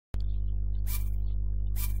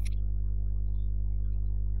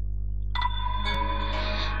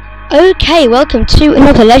Okay, welcome to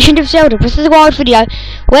another Legend of Zelda Breath of the Wild video,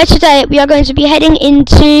 where today we are going to be heading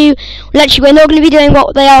into, well actually we're not going to be doing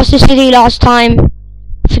what they asked us to do last time,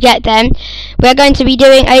 forget them. We're going to be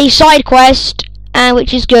doing a side quest,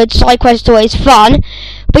 which is good. Side quests are always fun.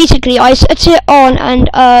 Basically I set it on and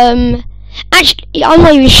actually I'm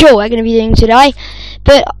not even sure what we're going to be doing today,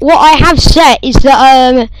 but what I have set is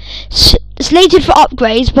that slated for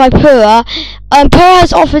upgrades by Pura. Pura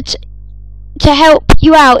has offered to help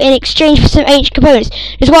you out in exchange for some ancient components.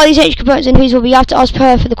 As well, these ancient components and whose will be, you have to ask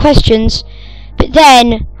Pura for the questions. But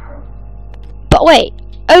wait,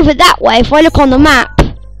 over that way, if I look on the map,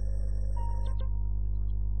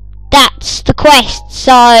 that's the quest,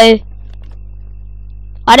 so I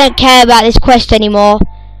don't care about this quest anymore.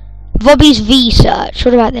 Robbie's V search,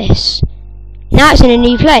 what about this? Now it's in a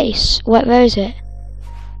new place. Where is it?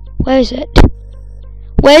 Where is it?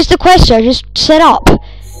 Where's the quest I just set up?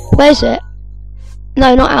 Where is it?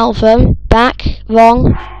 No, not Alpha. Back.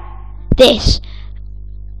 Wrong. This.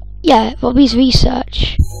 Yeah, Robbie's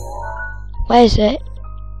research. Where is it?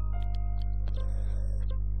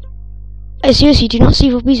 I seriously do not see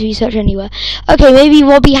Robbie's research anywhere. Okay, maybe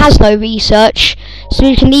Robbie has no research, so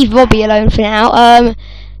we can leave Robbie alone for now.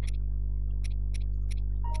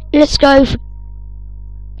 Let's go for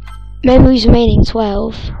memories remaining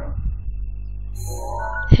 12.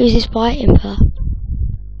 Who's this by Imper?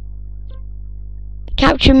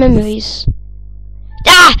 Capture memories.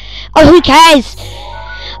 Ah! Oh, who cares?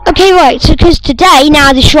 Okay, right, so because today,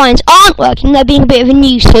 now the shrines aren't working, they're being a bit of a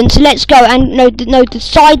nuisance. Let's go and,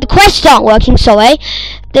 the quests aren't working, sorry.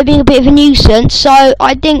 They're being a bit of a nuisance, so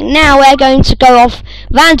I think now we're going to go off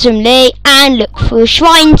randomly and look for a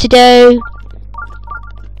shrine to do.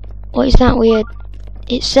 What is that weird?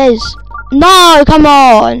 It says, no, come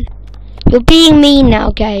on. You're being mean now,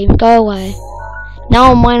 game, go away.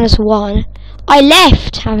 Now I'm -1. I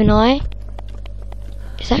left, haven't I?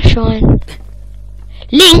 Is that shrine?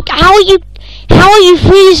 Link, how are you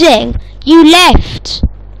freezing? You left.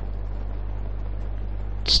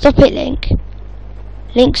 Stop it, Link.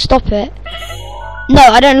 Link, stop it. No,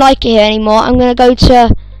 I don't like it here anymore. I'm gonna go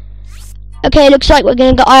to. Okay, looks like we're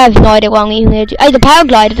gonna go. I have no idea what I'm even gonna do. Hey, the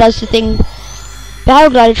paraglider does the thing.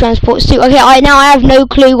 Paraglider transports too. Okay, now I have no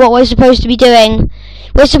clue what we're supposed to be doing.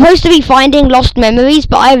 We're supposed to be finding lost memories,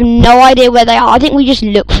 but I have no idea where they are. I think we just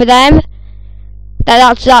look for them.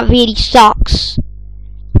 That really sucks.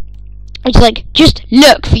 It's like, just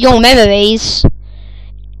look for your memories.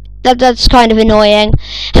 That's kind of annoying.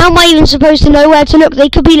 How am I even supposed to know where to look? They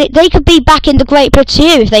could be back in the Great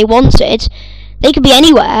Plateau if they wanted. They could be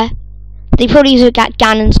anywhere. They probably look at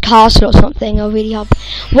Ganon's castle or something. I really hope.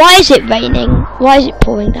 Why is it raining? Why is it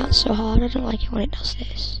pouring down so hard? I don't like it when it does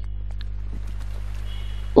this.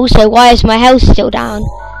 Also, why is my health still down?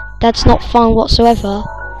 That's not fun whatsoever.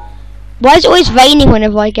 Why is it always raining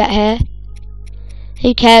whenever I get here?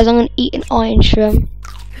 Who cares? I'm gonna eat an iron shroom.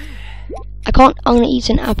 I'm gonna eat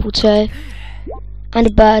an apple too. And a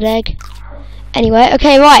bird egg. Anyway,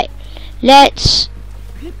 okay, right. Let's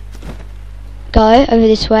go over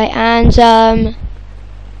this way and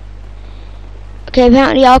okay,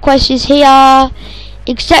 apparently our quest is here.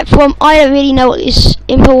 Except from I don't really know what this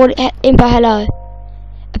Impa hello.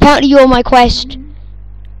 Apparently you're my quest.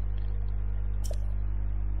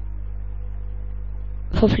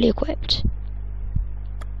 Properly equipped.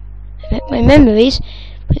 My memories,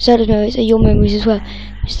 Zelda's memories are your memories as well.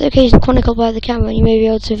 This location is chronicled by the camera and you may be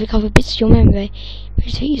able to recover bits of your memory. But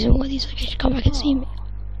to use one of these locations, come back and see me.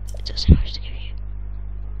 It's so much to give you.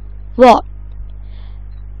 What?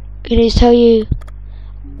 Can I just tell you?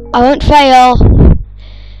 I won't fail.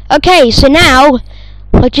 Okay, so now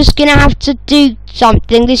we're just gonna have to do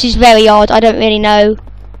something. This is very odd. I don't really know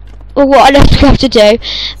what I have to do.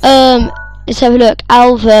 Let's have a look.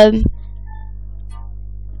 Album.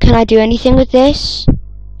 Can I do anything with this?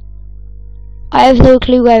 I have no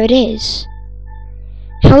clue where it is.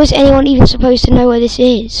 How is anyone even supposed to know where this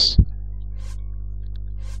is?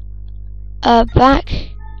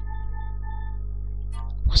 Back.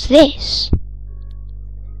 What's this?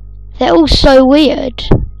 They're all so weird.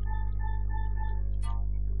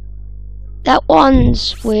 That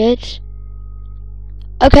one's weird.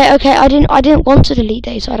 Okay, I didn't want to delete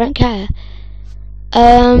these, so I don't care.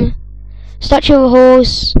 Statue of a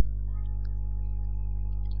horse.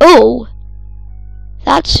 Oh,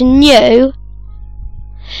 that's new.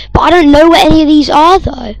 But I don't know where any of these are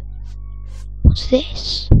though. What's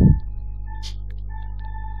this?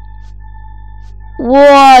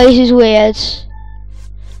 Whoa, this is weird.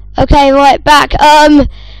 Okay, right, back.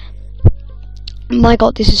 My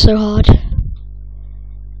god, this is so hard.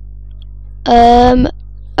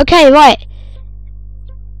 Okay, right.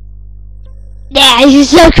 Yeah, this is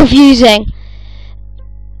so confusing.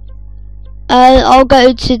 I'll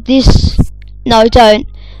go to this. No, don't.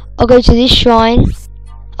 I'll go to this shrine.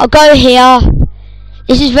 I'll go here.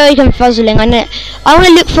 This is very confuzzling. I want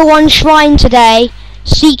to look for one shrine today.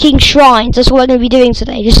 Seeking shrines. That's what I'm going to be doing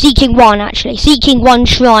today. Just seeking one, actually. Seeking one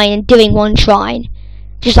shrine and doing one shrine.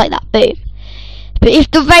 Just like that. Boom. But if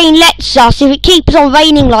the rain lets us, if it keeps on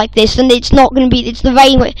raining like this, then it's not going to be, it's the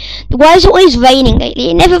rain. Why is it always raining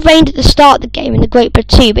lately? It never rained at the start of the game in the Great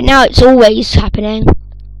Plateau, but now it's always happening.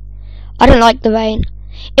 I don't like the rain.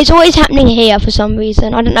 It's always happening here for some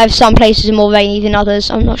reason. I don't know if some places are more rainy than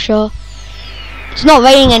others, I'm not sure. It's not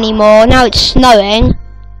raining anymore, now it's snowing.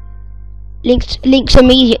 Link's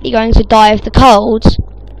immediately going to die of the cold.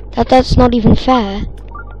 That's not even fair.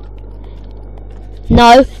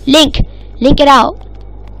 No, Link, get out.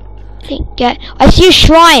 Link, get. I see a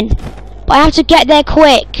shrine, but I have to get there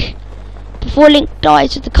quick before Link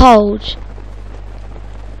dies of the cold.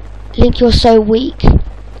 Link, you're so weak.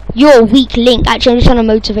 You're a weak Link. Actually, I'm just trying to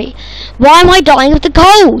motivate. Why am I dying of the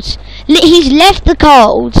cold? He's left the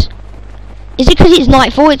cold. Is it because it's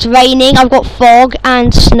nightfall? It's raining. I've got fog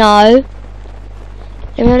and snow.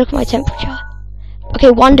 Let me look at my temperature.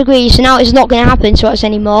 Okay, 1 degree, so now it's not going to happen to us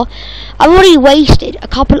anymore. I've already wasted a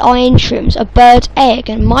couple iron shrooms, a bird's egg,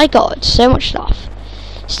 and my god, so much stuff.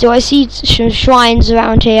 Still, I see some shrines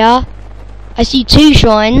around here. I see 2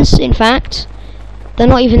 shrines, in fact. They're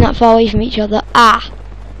not even that far away from each other. Ah.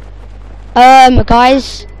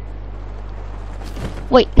 Guys.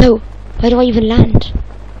 Wait, no. Where do I even land?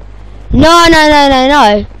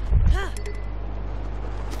 No.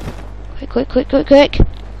 Quick.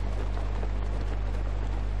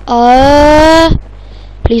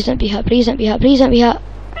 Please don't be hurt.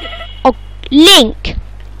 Oh, Link!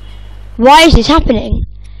 Why is this happening?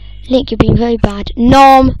 Link, you're being very bad.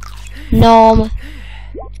 Nom.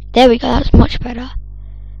 There we go, that's much better.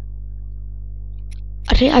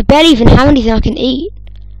 I barely even have anything I can eat.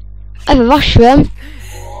 I have a mushroom,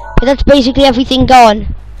 but that's basically everything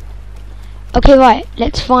gone. Okay, right,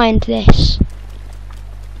 let's find this.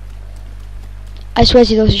 I swear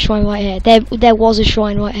to you, there was a shrine right here. There was a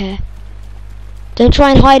shrine right here. Don't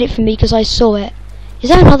try and hide it from me, because I saw it. Is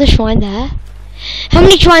there another shrine there? How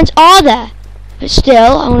many shrines are there? But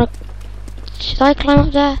still, I want to... Should I climb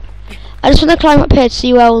up there? I just want to climb up here to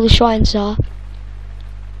see where all the shrines are.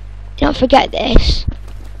 Don't forget this.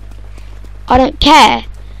 I don't care.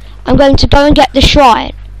 I'm going to go and get the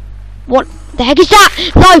shrine. What the heck is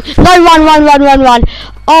that? No, run.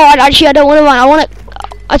 Oh, actually, I don't want to run. I want to...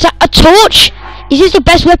 A torch? Is this the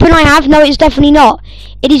best weapon I have? No, it's definitely not.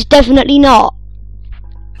 It is definitely not.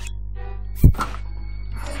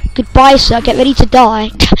 Goodbye, sir. Get ready to die.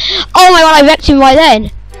 Oh my god, I wrecked him right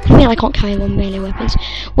then. I mean, I can't carry him on melee weapons.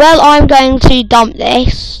 Well, I'm going to dump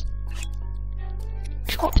this.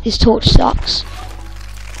 Drop this torch sucks.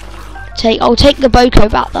 I'll take the Boko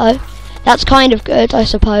back though. That's kind of good, I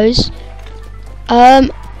suppose.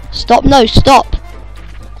 Stop. No, stop.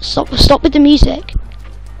 Stop with the music.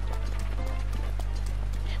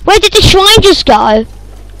 Where did the shrine just go?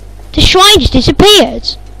 The shrine just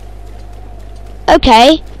disappeared.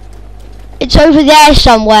 Okay. It's over there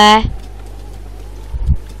somewhere.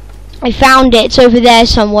 I found it. It's over there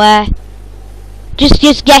somewhere.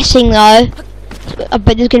 Just guessing though. I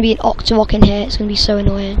bet there's going to be an Octorok in here. It's going to be so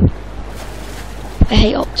annoying. I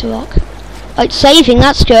hate Octorok. Oh, it's saving.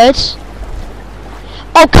 That's good.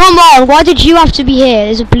 Oh, come on. Why did you have to be here?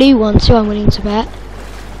 There's a blue one too, I'm willing to bet.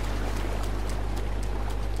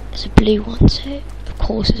 There's a blue one too. Of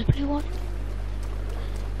course there's a blue one.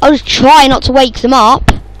 I'll just try not to wake them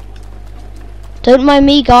up. Don't mind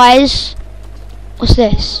me, guys. What's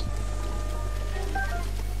this?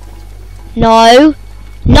 No.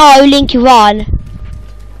 No, Link, you run.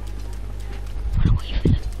 Run away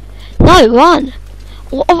from them. No, run.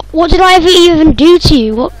 What did I ever even do to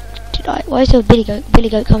you? What did I... Why is there a Billy Goat? Billy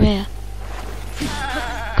Goat, come here.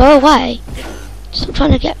 Go away. Stop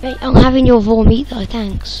trying to get me. I'm having your raw meat though,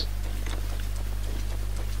 thanks.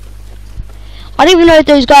 I don't even know if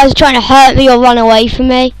those guys are trying to hurt me or run away from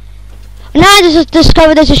me. Now I just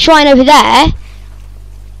discovered there's a shrine over there.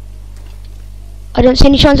 I don't see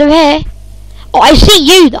any shrines over here. Oh, I see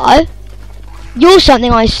you though. You're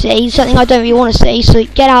something I see, something I don't really want to see, so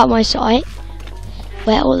get out of my sight.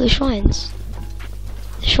 Where are all the shrines?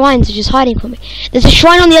 The shrines are just hiding from me. There's a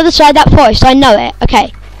shrine on the other side of that forest, I know it.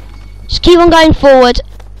 Okay. Just keep on going forward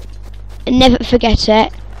and never forget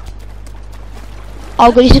it.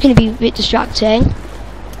 Oh god, this is going to be a bit distracting.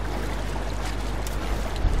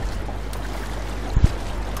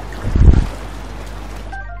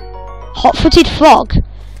 Hot-footed frog.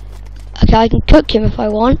 Okay, I can cook him if I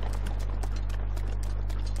want.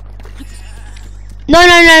 No,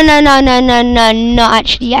 no, no, no, no, no, no, no, no,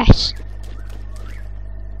 actually, yes.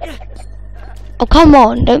 Oh, come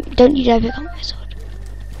on, don't you dare pick up my sword.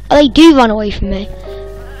 Oh, they do run away from me.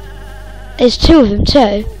 There's two of them,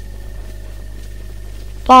 too.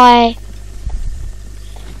 Bye.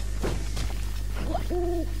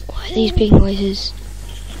 What are these big noises?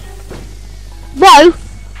 Whoa!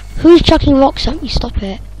 Who's chucking rocks at me? Stop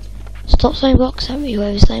it. Stop throwing rocks at me,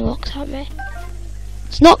 whoever's throwing rocks at me.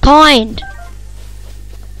 It's not kind.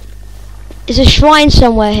 There's a shrine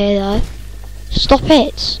somewhere here, though. Stop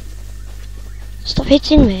it. Stop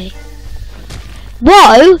hitting me.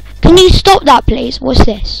 Whoa! Can you stop that, please? What's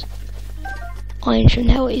this? Iron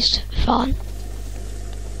nail is fun.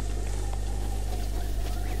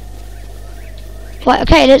 Right,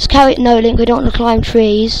 okay, let's carry it. No, Link, we don't want to climb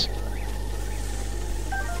trees.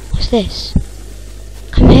 What's this?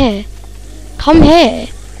 Come here. Come here.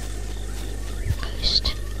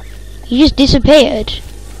 Ghost. You just disappeared.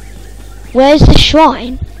 Where's the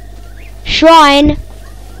shrine? Shrine!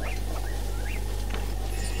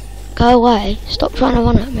 Go away. Stop trying to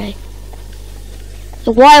run at me.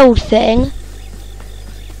 The wild thing.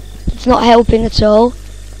 It's not helping at all.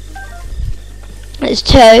 There's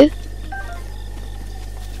two.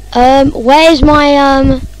 Where's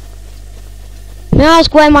my, may I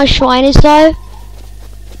ask where my shrine is, though?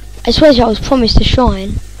 I swear to you, I was promised a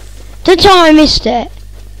shrine. Don't tell me I missed it.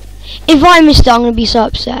 If I missed it, I'm going to be so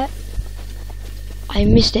upset. I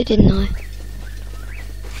missed it, didn't I?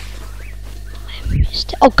 I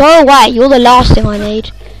missed it. Oh, go away. You're the last thing I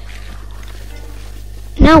need.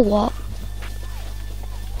 Now what?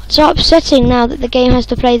 What's so upsetting now that the game has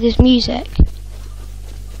to play this music?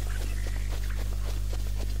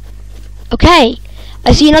 Okay,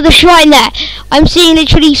 I see another shrine there. I'm seeing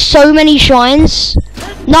literally so many shrines.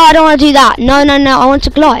 No, I don't want to do that. No, no, no, I want to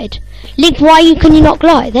glide. Link, why can you not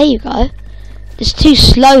glide? There you go. It's too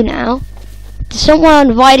slow now. There's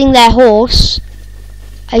someone riding their horse.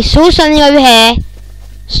 I saw something over here.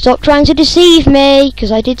 Stop trying to deceive me,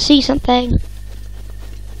 because I did see something.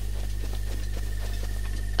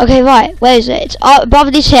 Okay, right, where is it? It's up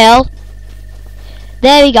above this hill.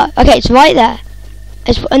 There we go. Okay, it's right there.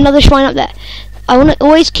 There's another shrine up there. I want to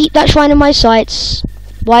always keep that shrine in my sights.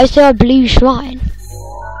 Why is there a blue shrine?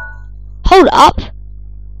 Hold up.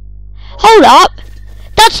 Hold up.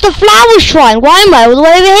 That's the flower shrine. Why am I all the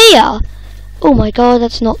way over here? Oh my god,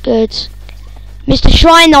 that's not good. Mr.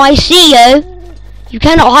 Shrine, though, I see you. You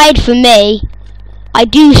cannot hide from me. I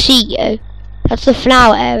do see you. That's the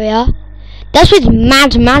flower area. That's with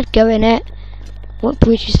Mad Madga in it. What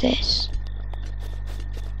bridge is this?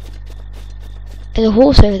 There's a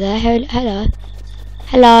horse over there. Hello.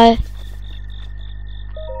 Hello.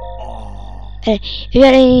 If you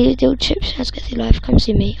had any little tips how to get through life, come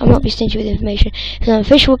see me. I'll not be stingy with information, because a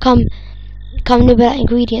fish will come near about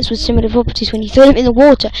ingredients with similar properties when you throw them in the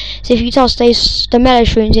water. So if you toss those mellow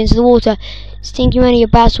shrooms into the water, stinky money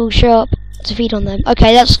of bats will show up to feed on them.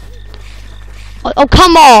 Okay, that's... Oh,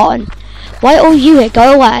 come on! Why are you here?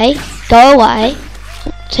 Go away. Go away.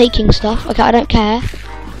 Taking stuff. Okay, I don't care.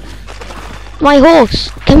 My horse.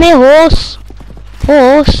 Come here, horse.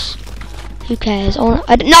 Horse. Who cares?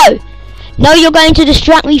 No! No, you're going to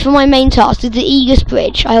distract me from my main task. It's the Aegis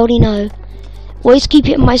Bridge. I already know. Always keep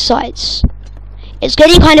it in my sights. It's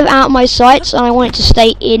getting kind of out of my sights, and I want it to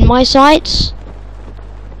stay in my sights.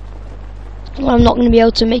 Well, I'm not going to be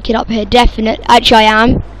able to make it up here. Definitely. Actually, I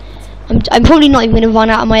am. I'm probably not even going to run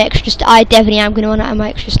out of my extra... I definitely am going to run out of my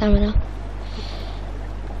extra stamina.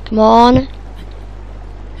 Come on.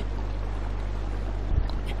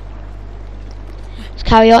 Let's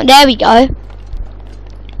carry on. There we go.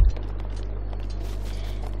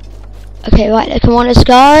 Okay, right. Come on, let's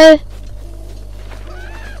go.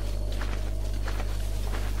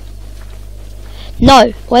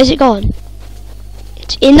 No. Where's it gone?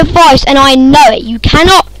 It's in the forest, and I know it. You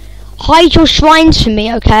cannot hide your shrines from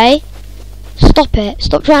me, okay? Stop it.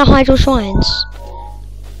 Stop trying to hide your shrines.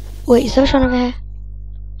 Wait, is there a shrine over here?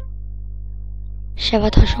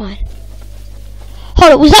 Shevata shrine.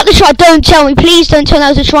 Hold on, was that the shrine? Don't tell me. Please don't tell me that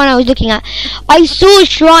was the shrine I was looking at. I saw a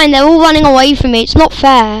shrine. They're all running away from me. It's not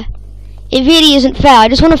fair. It really isn't fair. I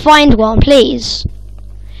just want to find one, please.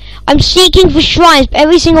 I'm seeking for shrines, but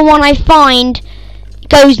every single one I find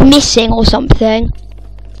goes missing or something.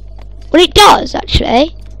 Well, it does,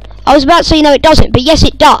 actually. I was about to say no, it doesn't, but yes,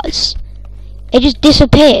 it does. It just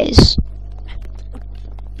disappears.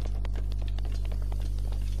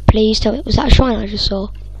 Please tell me, was that a shrine I just saw?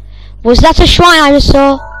 Was that a shrine I just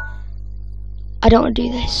saw? I don't want to do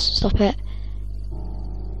this. Stop it.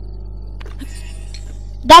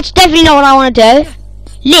 That's definitely not what I want to do.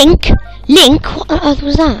 Link? Link? What on earth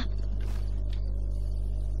was that?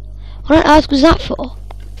 What on earth was that for?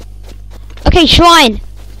 Okay, shrine.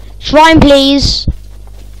 Shrine, please.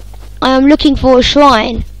 I am looking for a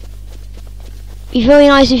shrine. Be very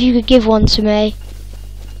nice if you could give one to me.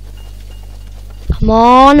 Come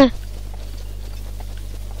on. I'm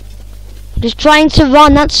just trying to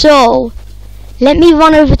run, that's all. Let me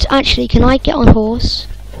run over to... Actually, can I get on horse?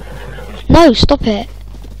 No, stop it.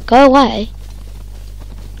 Go away.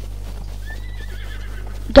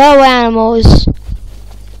 Go away, animals.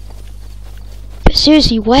 But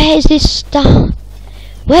seriously, where is this stuff?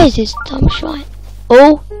 Where is this dumb shrine?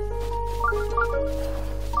 Oh.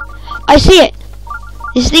 I see it.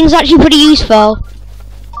 This thing's actually pretty useful.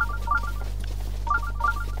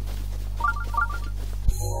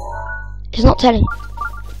 It's not telling.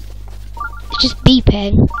 It's just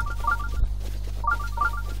beeping.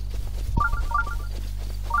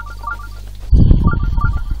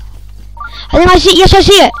 I think I see it. Yes, I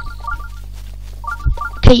see it.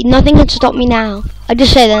 Okay, nothing can stop me now. I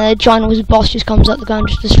just say that the giant boss just comes up the ground and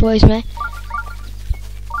just destroys me.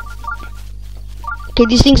 Okay,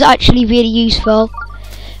 these things are actually really useful.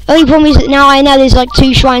 Only problem is that now I know there's like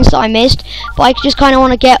 2 shrines that I missed, but I just kind of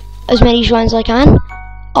want to get as many shrines as I can.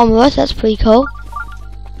 Onwards, that's pretty cool.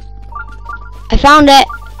 I found it.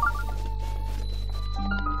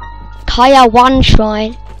 Kaya 1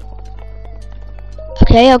 shrine.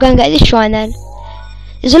 Okay, I'll go and get this shrine then.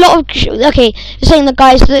 There's a lot of... Okay, just saying that,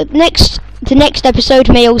 guys, the next episode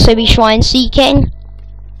may also be shrine seeking.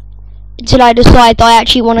 Until I decide that I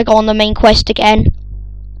actually want to go on the main quest again.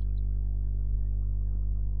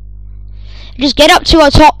 Just get up to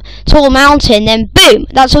a tall mountain, then boom!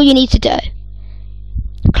 That's all you need to do.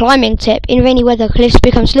 Climbing tip. In rainy weather, cliffs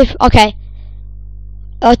become slippery. Okay.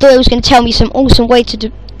 I thought it was going to tell me some awesome way to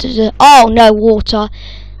do... Oh, no, water.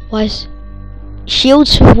 Why is...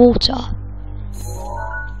 Shields for water.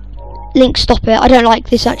 Link, stop it. I don't like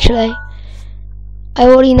this, actually. I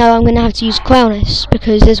already know I'm going to have to use Clowness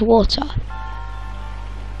because there's water.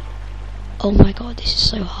 Oh my god, this is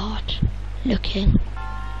so hard looking.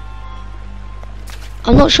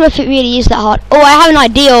 I'm not sure if it really is that hard. Oh, I have an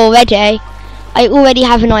idea already. I already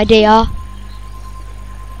have an idea.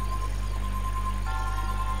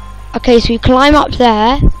 Okay, so we climb up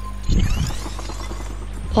there.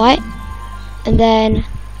 Right. And then...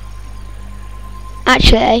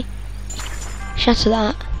 Actually... Shatter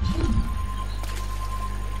that.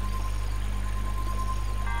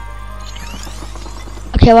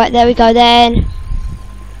 Okay, right, there we go then.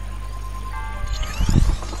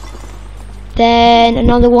 Then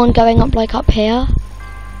another one going up like up here.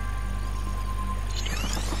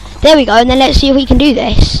 There we go, and then let's see if we can do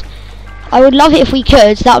this. I would love it if we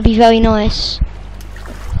could, that would be very nice.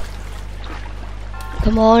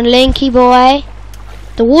 Come on, Linky boy.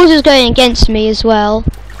 The water's going against me as well.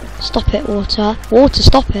 Stop it, water. Water,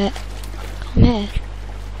 stop it. Come here.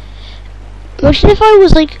 Imagine if I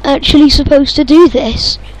was like actually supposed to do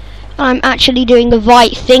this. I'm actually doing the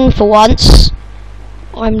right thing for once.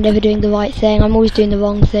 I'm never doing the right thing. I'm always doing the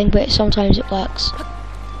wrong thing, but sometimes it works.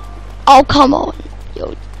 Oh, come on.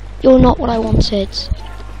 You're not what I wanted.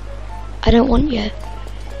 I don't want you.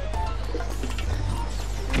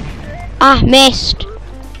 Ah, missed.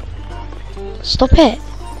 Stop it.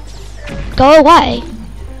 Go away.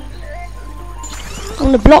 I'm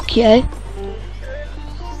gonna block you.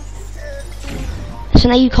 So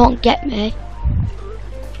now you can't get me.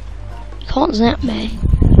 You can't zap me.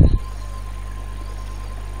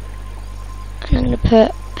 And I'm gonna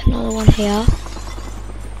put another one here.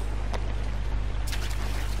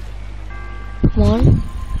 Come on.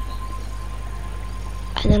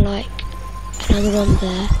 And then like another one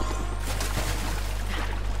there.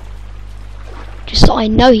 Just so I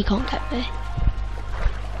know he can't get me.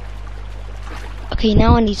 Okay,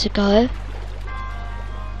 now I need to go.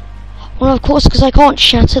 Well, of course, because I can't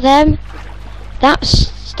shatter them. That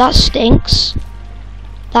stinks.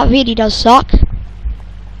 That really does suck.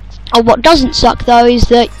 Oh, what doesn't suck though is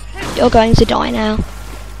that you're going to die now.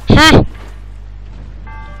 Ha!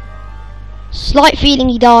 Slight feeling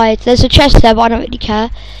he died. There's a chest there, but I don't really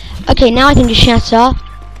care. Okay, now I can just shatter.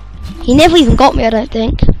 He never even got me, I don't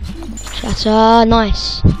think. Shatter,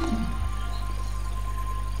 nice.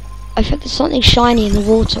 I think there's something shiny in the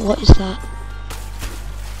water. What is that?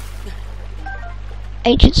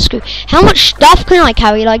 Ancient screw. How much stuff can I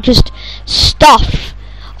carry? Like, just stuff.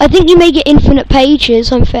 I think you may get infinite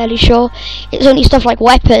pages, I'm fairly sure. It's only stuff like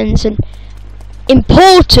weapons and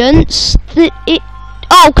importance that it...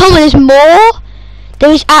 Oh, come on, there's more? There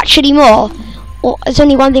is actually more. Well, there's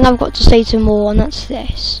only one thing I've got to say to more, and that's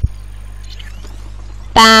this.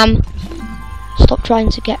 Bam. Stop trying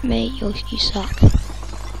to get me. You suck.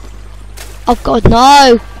 Oh god,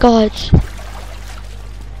 no! God.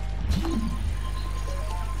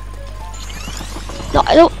 No,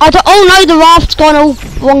 I don't, oh no, the raft's gone all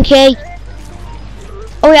wonky.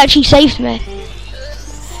 Oh, it actually saved me.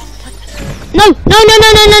 No, no, no,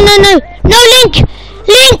 no, no, no, no, no! No, Link!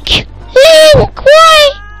 Link! Link, why?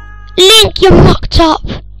 Link, you're mucked up.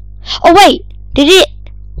 Oh wait,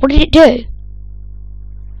 what did it do?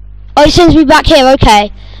 Oh, it sends me back here,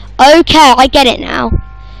 okay. Okay, I get it now.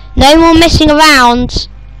 No more messing around.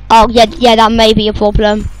 Oh, yeah, that may be a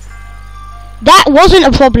problem. That wasn't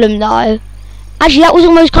a problem, though. Actually, that was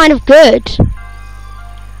almost kind of good.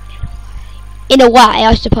 In a way,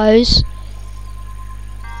 I suppose.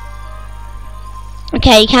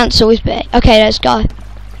 Okay, cancel his bit. Okay, let's go. You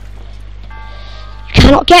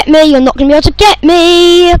cannot get me. You're not going to be able to get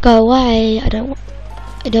me. Go away. I don't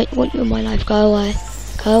want you in my life. Go away.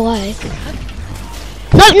 Go away.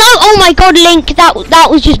 No, no! Oh my God, Link! That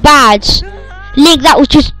was just bad. Link, that was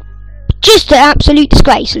just an absolute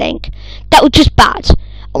disgrace, Link. That was just bad.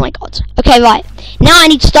 Oh my God. Okay, right. Now I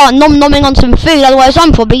need to start nom-nomming on some food, otherwise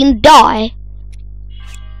I'm probably gonna die.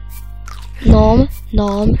 Nom,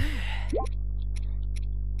 nom.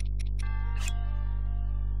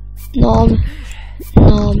 Nom,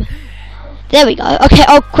 nom. There we go. Okay,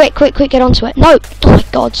 oh, quick, get onto it. No! Oh my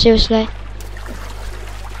God, seriously.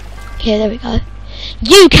 Okay, there we go.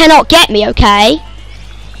 You cannot get me, okay?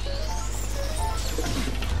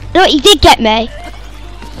 No, he did get me.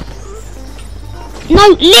 No,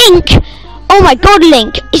 Link! Oh my God,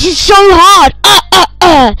 Link! This is so hard!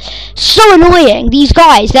 So annoying. These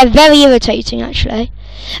guys, they're very irritating, actually.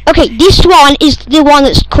 Okay, this one is the one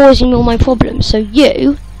that's causing all my problems. So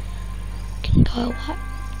you can go away.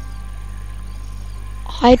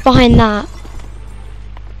 Hide behind that.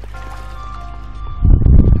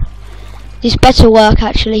 This better work,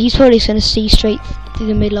 actually. He's probably going to see straight through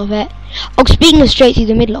the middle of it. Oh, speaking of straight through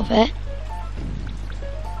the middle of it.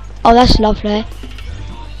 Oh, that's lovely.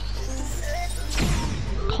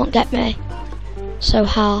 Can't get me. So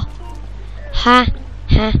ha. Ha.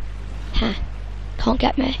 Ha. Ha. Can't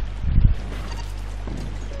get me.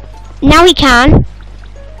 Now he can.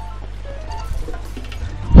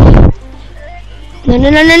 No, no, no,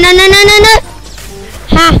 no, no, no, no, no, no.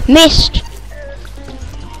 Ha. Missed.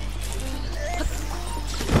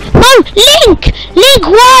 No! Link! Link,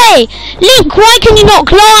 why? Link, why can you not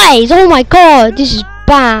glide? Oh my God, this is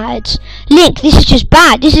bad. Link, this is just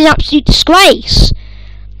bad. This is an absolute disgrace.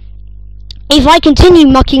 If I continue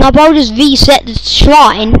mucking up, I'll just reset the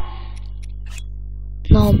shrine.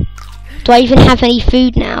 No. Do I even have any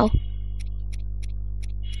food now?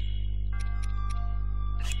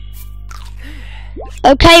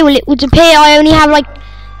 Okay, well it would appear I only have like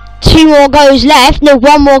 2 more goes left. No,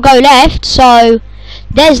 1 more go left, so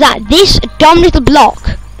there's that. This dumb little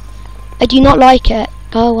block. I do not like it.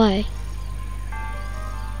 Go away.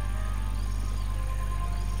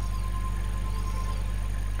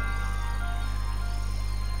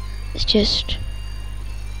 It's just...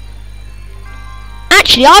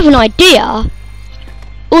 Actually, I have an idea.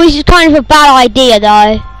 Oh, this is kind of a bad idea,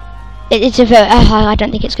 though. It's a very... I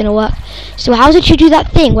don't think it's going to work. So how did you do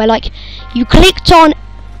that thing where, like, you clicked on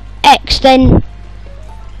X, then...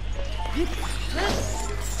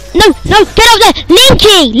 No, no, get up there!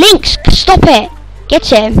 Linky! Link, stop it! Get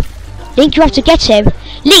him. Link, you have to get him.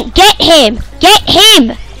 Link, get him! Get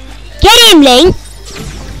him! Get him, Link!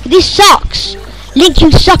 This sucks. Link,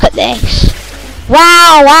 you suck at this.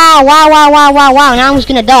 Wow, wow, wow, wow, wow, wow, wow. Now I'm just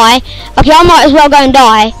gonna die. Okay, I might as well go and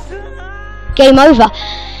die. Game over.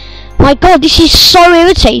 My God, this is so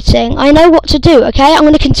irritating. I know what to do, okay? I'm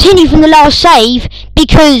gonna continue from the last save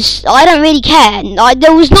because I don't really care.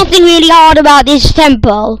 There was nothing really hard about this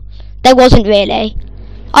temple. There wasn't really.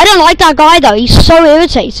 I don't like that guy though. He's so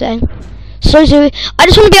irritating. So I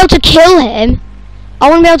just want to be able to kill him. I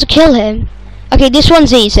want to be able to kill him. Okay, this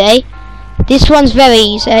one's easy. This one's very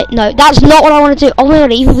easy. No, that's not what I want to do. Oh my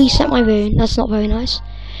God, I even reset my rune. That's not very nice.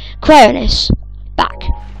 Queerness. Back.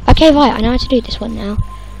 Okay, right, I know how to do this one now.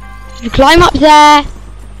 You climb up there.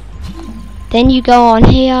 Then you go on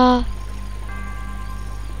here.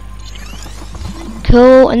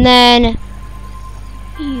 Cool, and then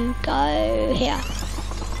you go here.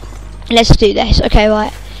 Let's do this. Okay,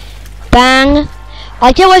 right. Bang.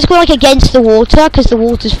 I can always go like against the water because the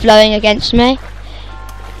water's flowing against me.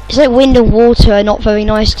 It's like wind and water are not very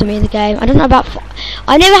nice to me in the game. I don't know about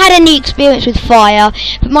I've never had any experience with fire,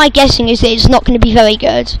 but my guessing is that it's not going to be very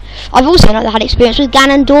good. I've also not had experience with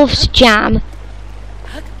Ganondorf's jam.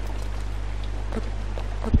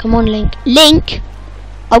 Come on, Link. Link!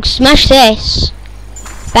 I'll smash this.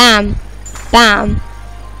 Bam. Bam.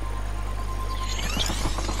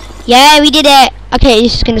 Yeah, we did it. Okay,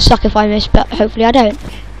 this is gonna suck if I miss, but hopefully I don't.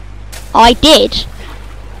 I did.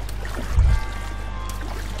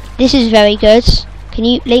 This is very good. Can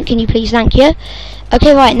you, Link, can you please, thank you.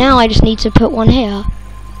 Okay, right, now I just need to put one here.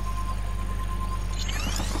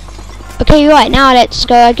 Okay, right, now let's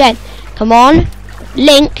go again. Come on.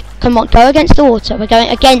 Link, come on, go against the water. We're going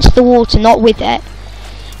against the water, not with it.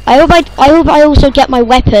 I hope I also get my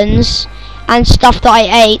weapons and stuff that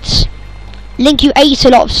I ate. Link, you ate a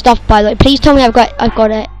lot of stuff, by the way. Please tell me I've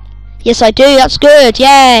got it. Yes, I do. That's good.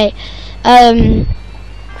 Yay.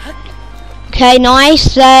 Okay,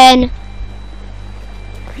 nice then.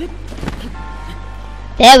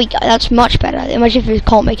 There we go. That's much better. Imagine if we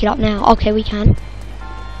can't make it up now. Okay, we can.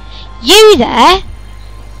 You there?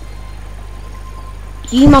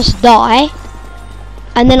 You must die.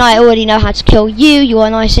 And then I already know how to kill you. You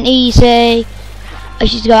are nice and easy. I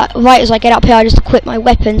just go right as I get up here. I just equip my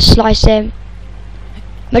weapon, slice him.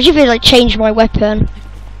 Imagine if I like change my weapon.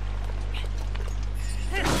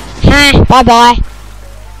 Ha! Bye bye.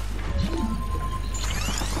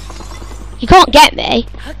 You can't get me.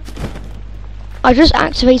 I just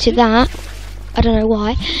activated that. I don't know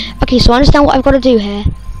why. Okay, so I understand what I've got to do here.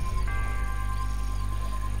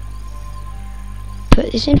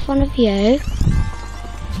 Put this in front of you.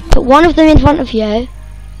 Put one of them in front of you.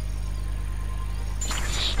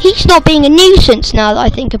 He's not being a nuisance now that I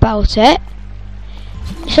think about it.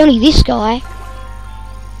 It's only this guy.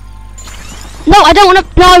 No, I don't want to.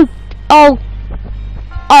 No. Oh.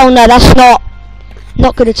 Oh no, that's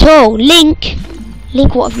not good at all. Link,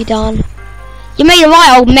 what have you done? You made a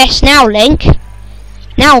right old mess now, Link.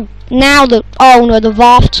 Now the oh no, the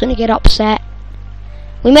raft's gonna get upset.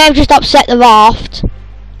 We may have just upset the raft.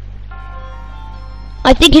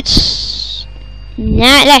 I think it's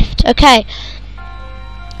nah, it left. Okay.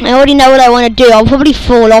 I already know what I want to do. I'll probably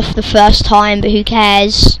fall off the first time, but who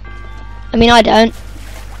cares? I mean, I don't.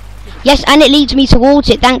 Yes, and it leads me towards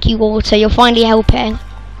it. Thank you, water. You're finally helping.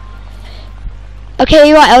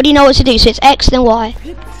 Okay, right. I already know what to do. So it's X, then Y.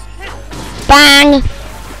 Bang.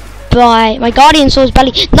 Bye. My guardian saw his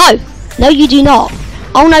belly. No. No, you do not.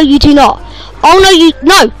 Oh, no, you do not. Oh, no, you...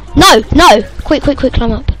 No. No. No. Quick,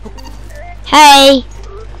 climb up. Hey.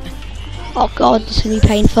 Oh, God. This is going to be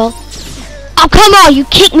painful. Oh, come on, you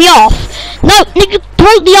kicked me off. No, you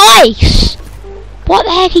broke the ice. What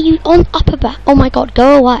the heck are you on up about? Oh my god,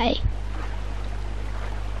 go away.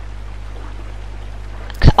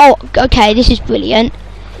 Oh, okay, this is brilliant.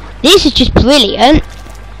 This is just brilliant.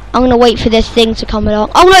 I'm going to wait for this thing to come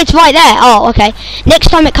along. Oh no, it's right there. Oh, okay. Next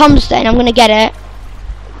time it comes then, I'm going to get it.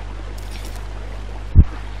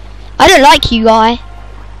 I don't like you, guy.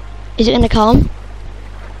 Is it going to come?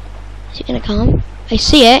 Is it going to come? I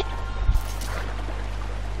see it.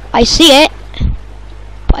 I see it,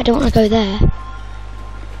 but I don't want to go there.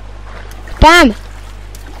 Bam!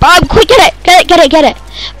 Bam! Quick, get it! Okay,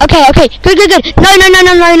 good.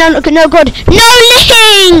 No, good. No,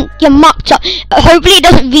 Link! You mucked up. Hopefully it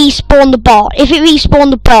doesn't respawn the bot. If it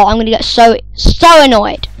respawned the bot, I'm gonna get so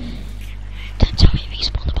annoyed. Don't tell me it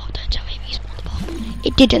respawned the bot.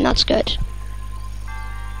 It didn't. That's good.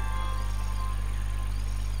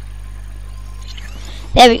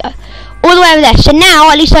 There we go. All the way over there. So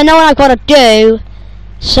now, at least I know what I've got to do.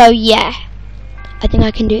 So, yeah. I think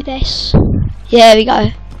I can do this. There we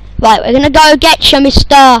go. Right, we're going to go get you,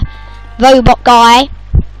 Mr. Robot Guy.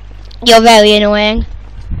 You're very annoying.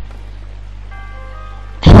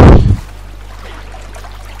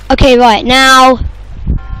 Okay, right, now.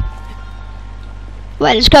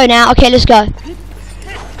 Right, let's go now. Okay, let's go.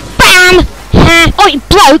 Bam! Ha! Oh, it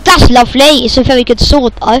broke. That's lovely. It's a very good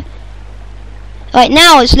sword, though. Right,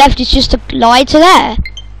 now what's left is just to glide to there.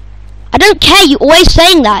 I don't care, you're always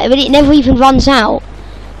saying that, but it never even runs out.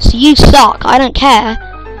 So you suck, I don't care.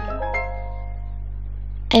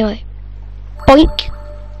 Anyway. Boink.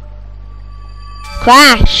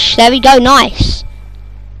 Crash. There we go, nice.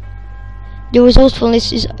 Your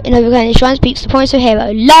resourcefulness is in overgrown. The shrine speaks the promise of a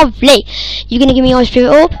hero. Lovely. You're going to give me your spirit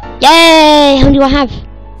orb? Yay! How many do I have?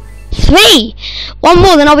 3! One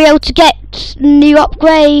more, then I'll be able to get new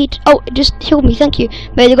upgrade. Oh, it just healed me, thank you.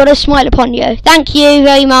 May the goddess smile upon you. Thank you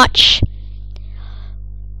very much.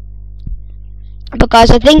 But guys,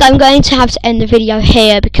 I think I'm going to have to end the video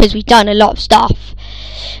here because we've done a lot of stuff.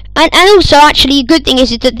 And also, actually, a good thing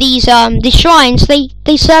is that these shrines, they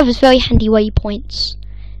serve as very handy waypoints.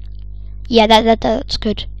 Yeah, that's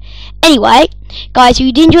good. Anyway, guys, if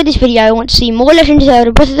you did enjoy this video and want to see more Legend of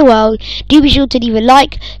Zelda Breath of the Wild, do be sure to leave a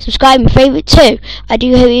like, subscribe, and favourite too. I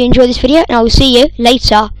do hope you enjoyed this video, and I will see you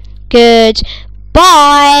later. Goodbye.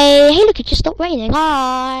 Hey, look, it just stopped raining.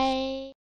 Bye.